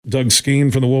Doug Skene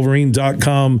from the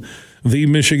Wolverine.com, the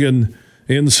Michigan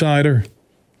Insider,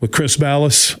 with Chris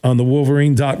Ballas on the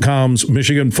Wolverine.com's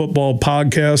Michigan Football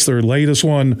Podcast. Their latest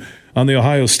one on the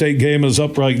Ohio State game is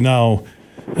up right now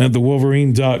at the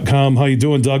Wolverine.com. How you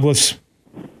doing, Douglas?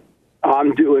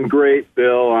 I'm doing great,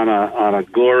 Bill, on a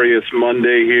glorious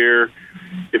Monday here.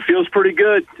 It feels pretty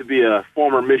good to be a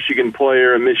former Michigan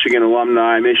player, a Michigan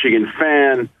alumni, Michigan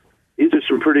fan. These are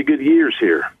some pretty good years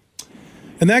here.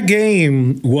 And that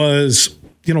game was,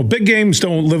 big games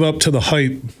don't live up to the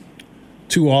hype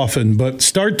too often, but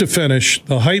start to finish,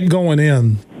 the hype going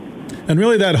in, and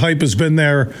really that hype has been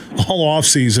there all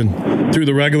offseason through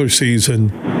the regular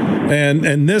season.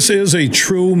 And this is a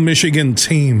true Michigan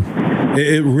team.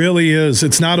 It really is.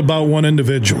 It's not about one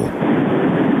individual.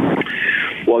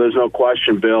 Well, there's no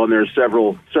question, Bill, and there's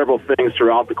several things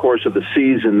throughout the course of the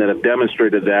season that have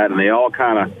demonstrated that, and they all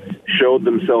kind of showed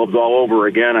themselves all over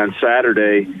again on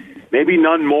Saturday. Maybe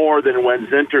none more than when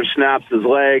Zinter snaps his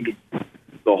leg.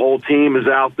 The whole team is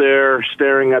out there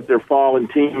staring at their fallen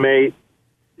teammate.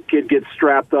 The kid gets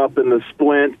strapped up in the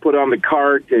splint, put on the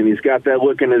cart, and he's got that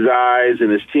look in his eyes, and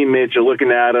his teammates are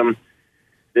looking at him.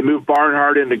 They move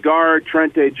Barnhart into guard.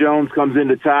 Trente Jones comes in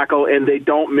to tackle, and they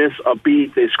don't miss a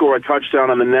beat. They score a touchdown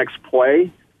on the next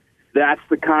play. That's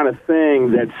the kind of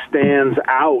thing that stands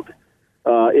out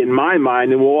in my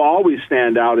mind, and will always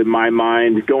stand out in my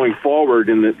mind going forward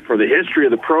for the history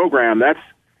of the program.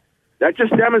 That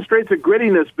just demonstrates a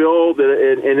grittiness, Bill,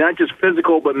 and not just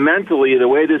physical but mentally, the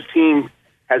way this team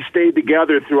has stayed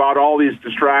together throughout all these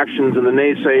distractions and the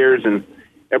naysayers, and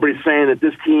everybody's saying that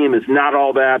this team is not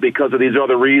all that because of these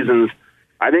other reasons.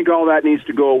 I think all that needs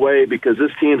to go away because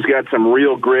this team's got some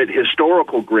real grit,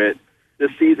 historical grit.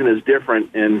 This season is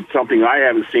different and something I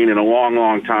haven't seen in a long,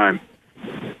 long time.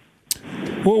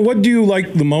 Well, what do you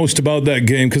like the most about that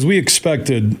game? Because we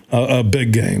expected a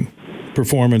big game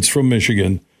performance from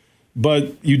Michigan,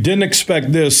 but you didn't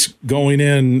expect this going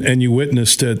in, and you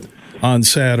witnessed it on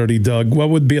Saturday, Doug. What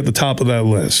would be at the top of that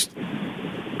list?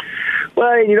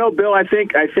 Well, Bill, I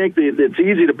think it's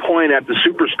easy to point at the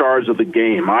superstars of the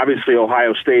game. Obviously,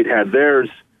 Ohio State had theirs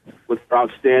with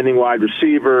outstanding wide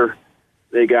receiver.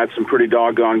 They got some pretty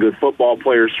doggone good football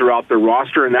players throughout their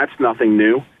roster, and that's nothing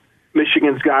new.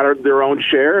 Michigan's got their own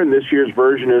share, and this year's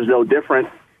version is no different.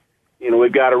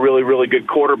 We've got a really, really good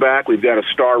quarterback. We've got a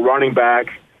star running back.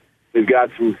 We've got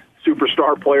some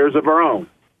superstar players of our own.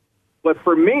 But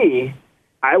for me,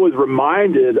 I was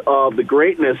reminded of the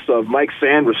greatness of Mike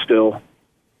Sanders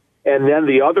and then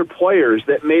the other players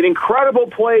that made incredible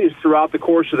plays throughout the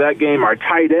course of that game. Our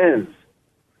tight ends,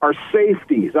 our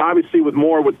safeties, obviously with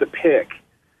the pick,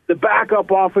 the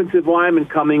backup offensive lineman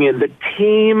coming in, the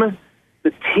team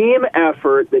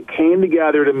effort that came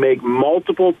together to make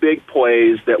multiple big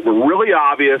plays that were really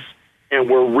obvious and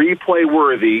were replay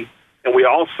worthy, and we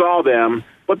all saw them.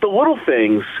 But the little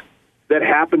things that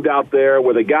happened out there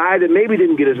with a guy that maybe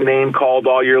didn't get his name called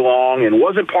all year long and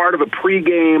wasn't part of a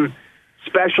pregame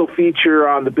special feature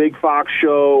on the Big Fox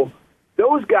show,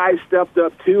 those guys stepped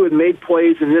up too and made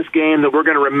plays in this game that we're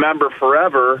going to remember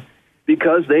forever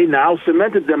because they now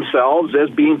cemented themselves as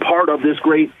being part of this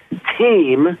great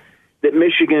team that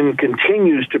Michigan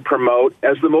continues to promote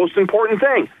as the most important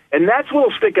thing. And that's what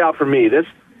will stick out for me. This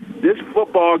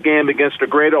football game against a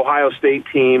great Ohio State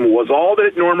team was all that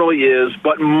it normally is,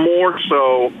 but more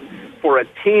so for a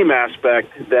team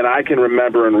aspect than I can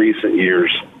remember in recent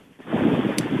years.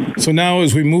 So now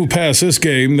as we move past this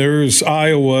game, there's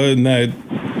Iowa and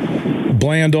that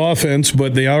bland offense,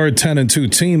 but they are a 10-2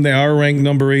 team. They are ranked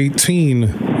number 18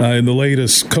 in the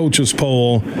latest coaches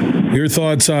poll. Your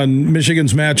thoughts on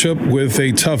Michigan's matchup with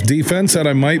a tough defense that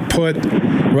I might put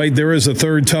right there as the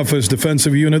third toughest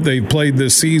defensive unit they've played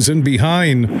this season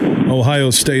behind Ohio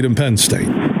State and Penn State?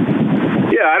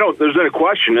 Yeah, there's no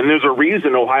question, and there's a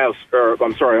reason Iowa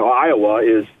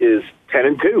is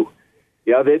 10-2.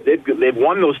 Yeah, they've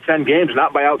won those 10 games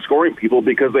not by outscoring people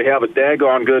because they have a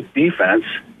daggone good defense.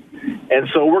 And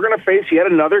so we're going to face yet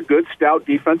another good, stout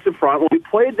defensive front. When we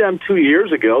played them 2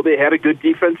 years ago, they had a good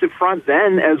defensive front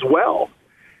then as well.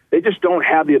 They just don't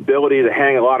have the ability to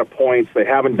hang a lot of points. They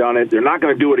haven't done it. They're not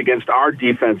going to do it against our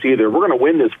defense either. We're going to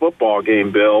win this football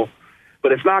game, Bill,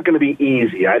 but it's not going to be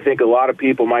easy. I think a lot of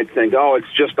people might think,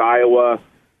 it's just Iowa.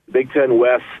 Big Ten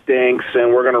West stinks,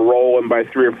 and we're going to roll them by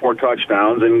 3 or 4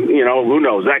 touchdowns. And, who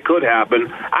knows? That could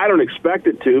happen. I don't expect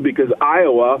it to because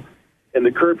Iowa in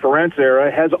the Kurt Ferenc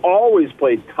era has always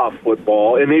played tough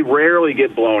football, and they rarely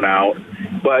get blown out.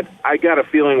 But I got a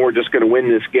feeling we're just going to win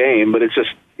this game. But it's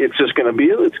going to be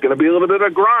a little bit of a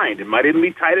grind. It might even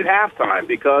be tight at halftime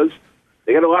because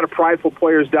they got a lot of prideful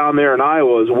players down there in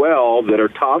Iowa as well that are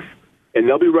tough, and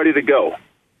they'll be ready to go.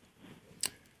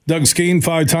 Doug Skene,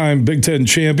 5-time Big Ten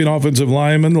champion offensive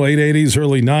lineman, late 80s,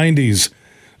 early 90s,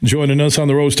 joining us on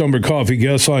the Roast Umber Coffee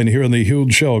guest line here in the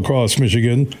huge show across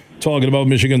Michigan, talking about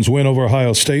Michigan's win over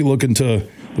Ohio State, looking to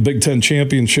the Big Ten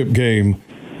championship game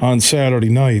on Saturday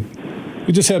night.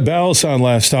 We just had Ballas on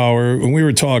last hour, and we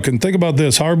were talking. Think about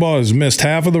this. Harbaugh has missed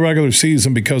half of the regular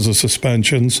season because of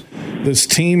suspensions. This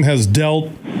team has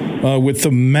dealt with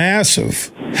the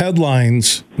massive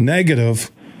headlines,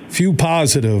 negative, few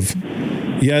positive,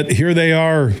 yet here they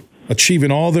are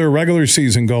achieving all their regular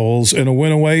season goals and a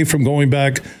win away from going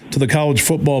back to the college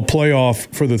football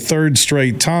playoff for the third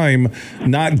straight time,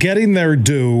 not getting their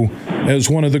due as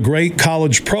one of the great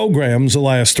college programs the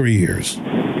last 3 years.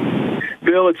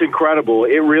 Bill, it's incredible.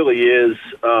 It really is.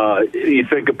 You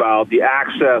think about the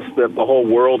access that the whole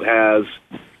world has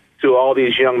to all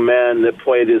these young men that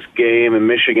play this game in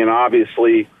Michigan,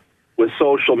 obviously, with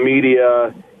social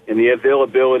media and the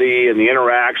availability and the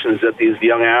interactions that these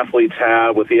young athletes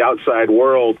have with the outside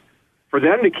world. For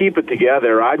them to keep it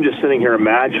together, I'm just sitting here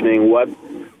imagining what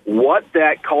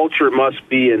that culture must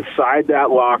be inside that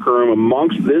locker room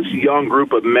amongst this young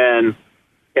group of men,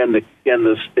 and the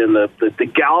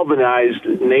galvanized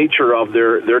nature of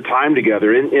their time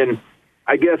together. And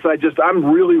I guess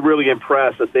I'm really, really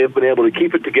impressed that they've been able to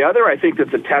keep it together. I think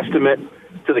that's a testament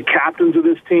to the captains of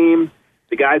this team,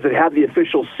 the guys that have the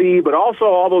official C, but also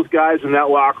all those guys in that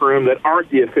locker room that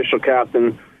aren't the official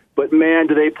captain. But, man,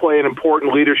 do they play an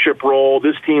important leadership role.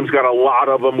 This team's got a lot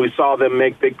of them. We saw them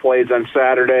make big plays on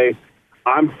Saturday.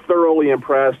 I'm thoroughly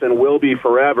impressed and will be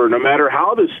forever, no matter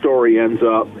how this story ends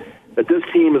up, that this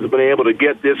team has been able to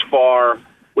get this far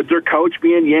with their coach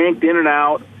being yanked in and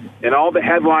out and all the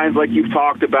headlines like you've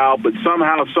talked about, but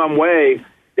somehow, some way,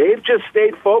 they've just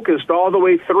stayed focused all the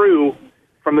way through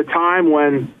from the time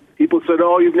when people said,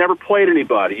 oh, you've never played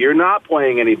anybody, you're not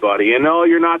playing anybody, and oh,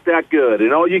 you're not that good,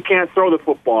 and oh, you can't throw the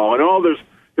football, and oh,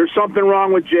 there's something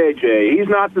wrong with JJ, he's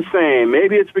not the same,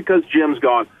 maybe it's because Jim's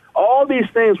gone. All these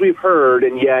things we've heard,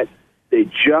 and yet they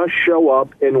just show up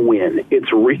and win.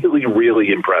 It's really,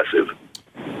 really impressive.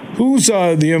 Who's the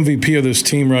MVP of this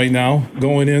team right now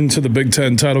going into the Big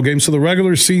Ten title game? So the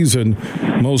regular season,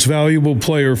 most valuable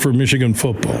player for Michigan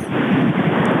football.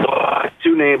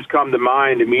 Two names come to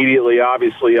mind immediately,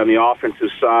 obviously, on the offensive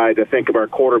side. I think of our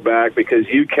quarterback, because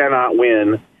you cannot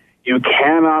win. You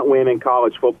cannot win in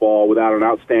college football without an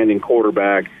outstanding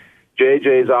quarterback.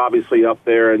 JJ's obviously up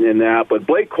there in that. But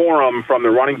Blake Corum from the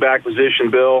running back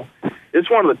position, Bill, it's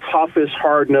one of the toughest,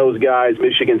 hard-nosed guys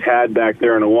Michigan's had back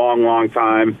there in a long, long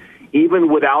time.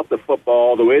 Even without the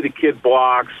football, the way the kid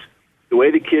blocks, the way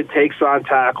the kid takes on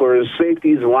tacklers,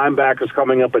 safeties and linebackers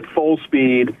coming up at full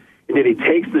speed, and then he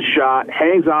takes the shot,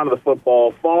 hangs onto the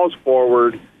football, falls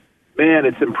forward. Man,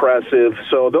 it's impressive.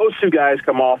 So those two guys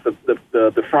come off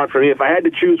the front for me. If I had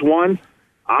to choose one,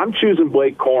 I'm choosing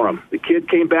Blake Corum. The kid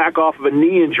came back off of a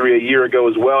knee injury a year ago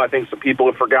as well. I think some people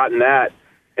have forgotten that.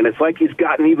 And it's like he's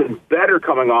gotten even better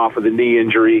coming off of the knee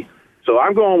injury. So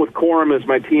I'm going with Corum as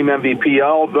my team MVP,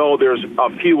 although there's a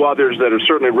few others that are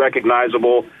certainly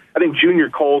recognizable. I think Junior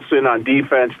Colson on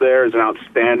defense there is an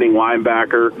outstanding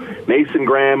linebacker. Mason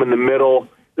Graham in the middle.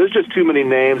 There's just too many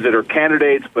names that are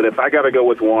candidates, but if I got to go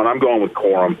with one, I'm going with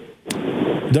Corum.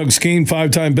 Doug Skene,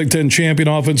 5-time Big Ten champion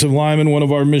offensive lineman, one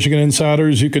of our Michigan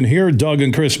insiders. You can hear Doug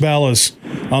and Chris Ballas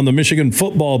on the Michigan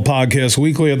Football Podcast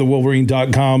weekly at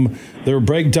thewolverine.com. Their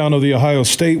breakdown of the Ohio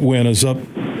State win is up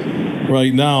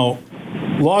right now.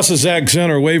 Lost Zach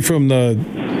Zenner away from the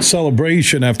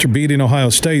celebration after beating Ohio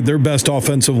State. Their best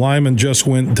offensive lineman just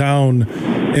went down.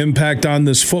 Impact on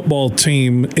this football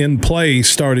team in play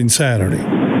starting Saturday.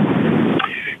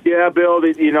 Yeah, Bill,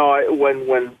 when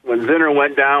Zinner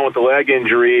went down with the leg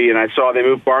injury and I saw they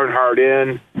moved Barnhart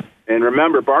in, and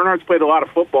remember, Barnhart's played a lot of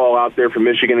football out there for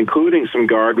Michigan, including some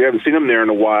guard. We haven't seen him there in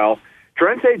a while.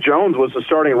 Trente Jones was the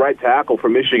starting right tackle for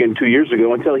Michigan 2 years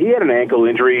ago until he had an ankle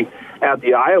injury at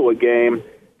the Iowa game.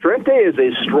 Trente is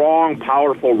a strong,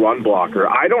 powerful run blocker.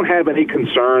 I don't have any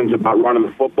concerns about running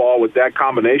the football with that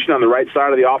combination on the right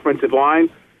side of the offensive line.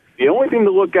 The only thing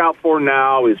to look out for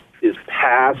now is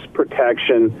pass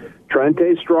protection.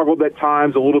 Trente struggled at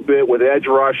times a little bit with edge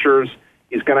rushers.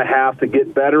 He's going to have to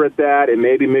get better at that, and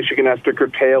maybe Michigan has to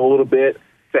curtail a little bit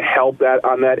to help that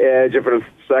on that edge if a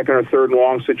second or third and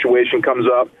long situation comes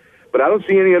up. But I don't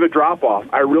see any other drop-off.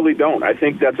 I really don't. I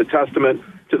think that's a testament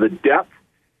to the depth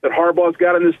that Harbaugh's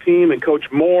got on this team and Coach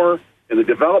Moore and the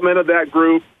development of that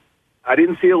group. I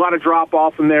didn't see a lot of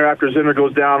drop-off in there after Zinner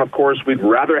goes down. Of course, we'd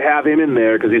rather have him in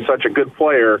there because he's such a good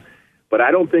player. But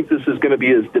I don't think this is going to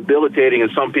be as debilitating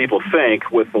as some people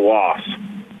think with the loss.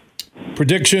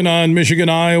 Prediction on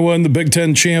Michigan-Iowa in the Big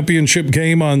Ten championship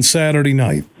game on Saturday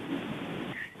night.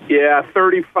 Yeah,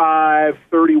 35,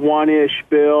 31-ish,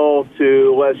 Bill,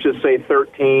 to let's just say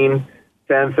 10,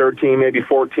 13, maybe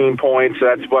 14 points.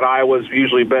 That's what Iowa's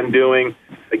usually been doing.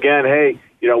 Again, hey,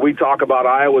 we talk about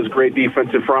Iowa's great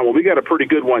defensive front. Well, we got a pretty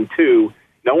good one, too.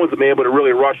 No one's been able to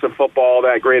really rush the football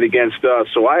that great against us,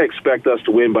 so I expect us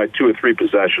to win by 2 or 3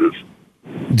 possessions.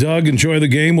 Doug, enjoy the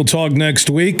game. We'll talk next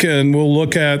week, and we'll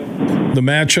look at the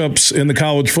matchups in the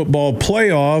college football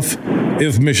playoff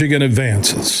if Michigan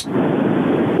advances.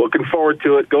 Looking forward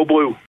to it. Go Blue.